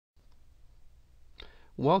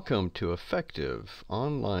Welcome to Effective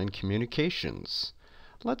Online Communications.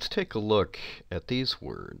 Let's take a look at these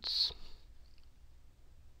words.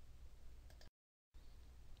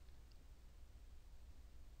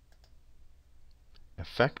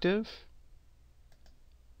 Effective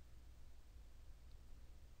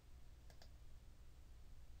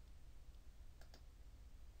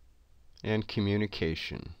and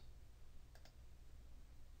communication.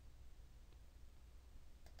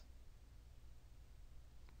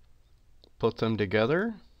 Put them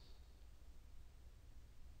together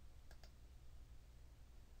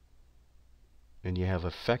and you have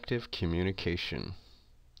effective communication.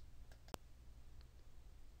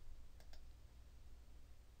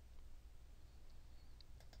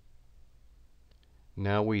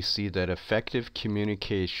 Now we see that effective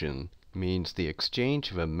communication means the exchange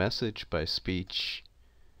of a message by speech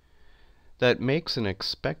that makes an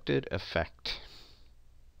expected effect.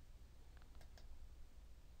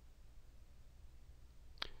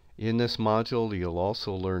 In this module, you'll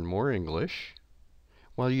also learn more English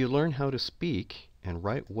while you learn how to speak and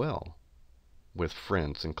write well with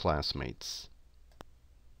friends and classmates.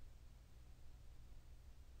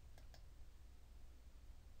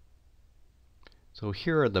 So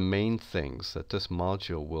here are the main things that this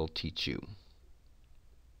module will teach you.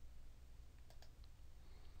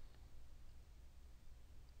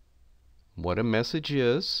 What a message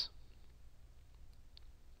is,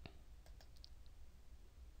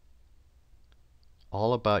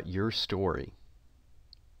 all about your story.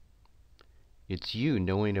 It's you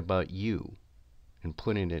knowing about you and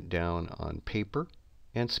putting it down on paper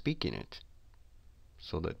and speaking it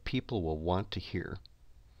so that people will want to hear.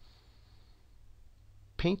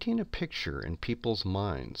 Painting a picture in people's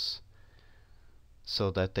minds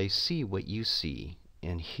so that they see what you see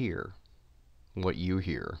and hear what you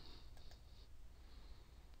hear.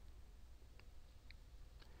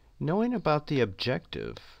 Knowing about the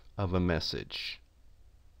objective of a message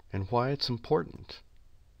and why it's important.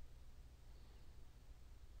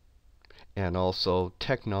 And also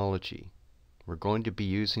technology. We're going to be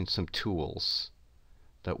using some tools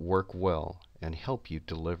that work well and help you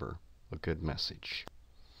deliver a good message.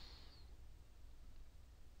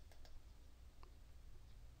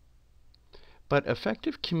 But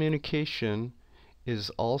effective communication is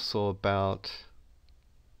also about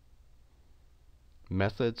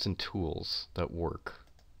methods and tools that work.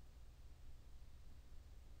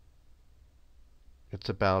 It's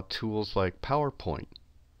about tools like PowerPoint,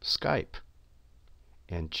 Skype,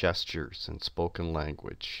 and gestures and spoken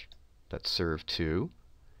language that serve to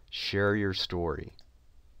share your story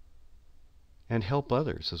and help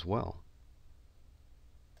others as well.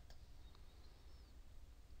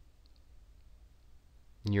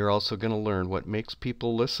 You're also going to learn what makes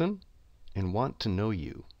people listen and want to know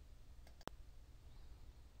you.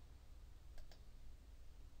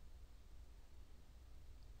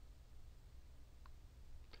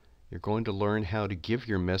 You're going to learn how to give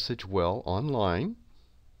your message well online.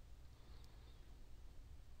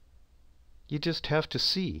 You just have to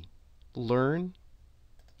see, learn,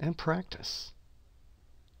 and practice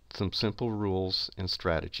some simple rules and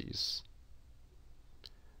strategies.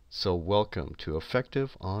 So welcome to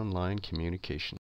Effective Online Communication.